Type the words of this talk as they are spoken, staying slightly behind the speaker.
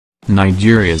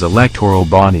Nigeria's electoral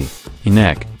body,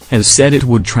 INEC, has said it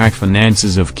would track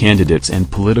finances of candidates and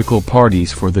political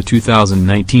parties for the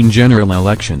 2019 general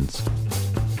elections.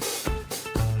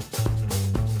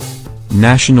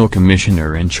 National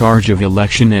Commissioner in charge of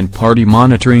Election and Party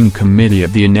Monitoring Committee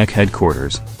at the INEC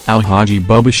headquarters, Alhaji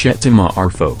Buba Shettima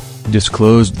Arfo,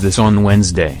 disclosed this on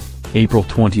Wednesday, April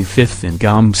 25 in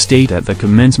Gombe State at the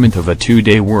commencement of a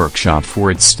two-day workshop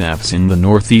for its staffs in the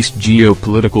Northeast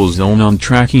Geopolitical Zone on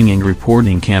tracking and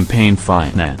reporting campaign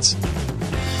finance.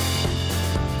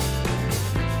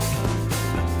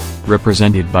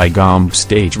 Represented by Gombe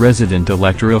State resident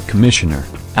Electoral Commissioner,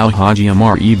 Alhaji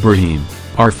Amar Ibrahim,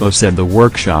 Arfo said the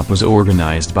workshop was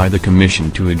organized by the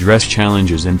Commission to address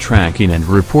challenges in tracking and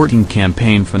reporting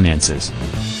campaign finances.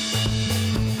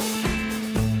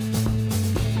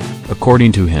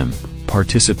 According to him,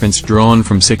 participants drawn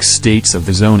from 6 states of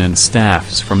the zone and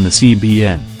staffs from the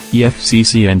CBN,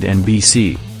 EFCC and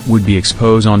NBC, would be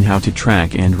exposed on how to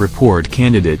track and report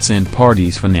candidates and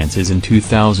parties' finances in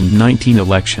 2019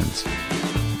 elections.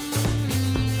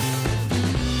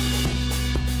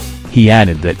 He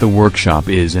added that the workshop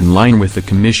is in line with the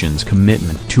Commission's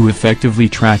commitment to effectively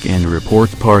track and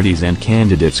report parties' and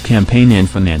candidates' campaign and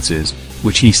finances,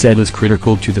 which he said is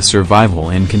critical to the survival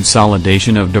and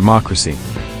consolidation of democracy.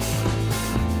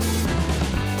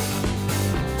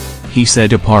 He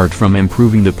said apart from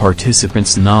improving the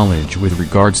participants' knowledge with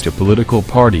regards to political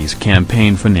parties'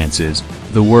 campaign finances,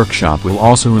 the workshop will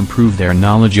also improve their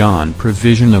knowledge on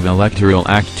provision of Electoral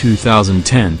Act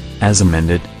 2010, as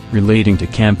amended, relating to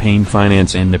campaign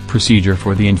finance and the procedure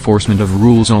for the enforcement of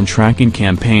rules on tracking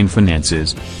campaign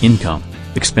finances, income,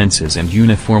 expenses and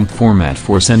uniform format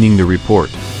for sending the report.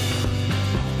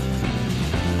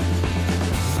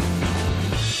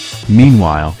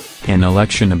 Meanwhile, an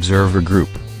election observer group,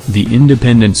 the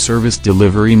Independent Service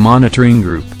Delivery Monitoring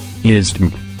Group,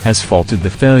 ISDM, has faulted the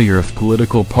failure of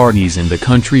political parties in the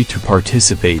country to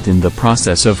participate in the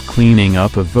process of cleaning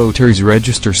up a voters'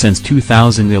 register since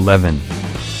 2011.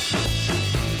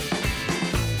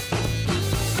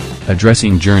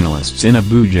 Addressing journalists in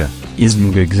Abuja,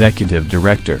 ISDM Executive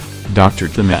Director, Dr.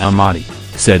 Thama Amadi,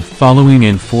 said following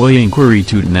an FOIA inquiry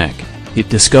to INEC, it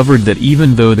discovered that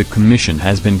even though the Commission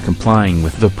has been complying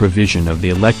with the provision of the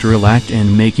Electoral Act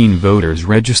and making voters'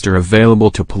 register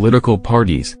available to political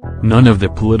parties, none of the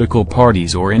political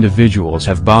parties or individuals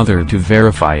have bothered to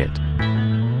verify it.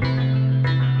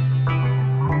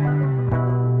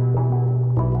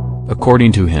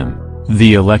 According to him,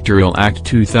 the Electoral Act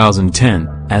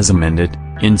 2010, as amended,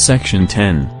 in Section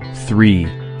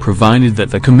 10(3), provided that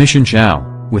the Commission shall,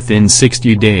 within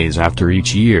 60 days after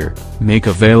each year, make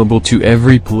available to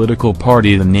every political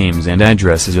party the names and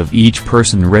addresses of each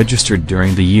person registered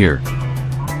during the year.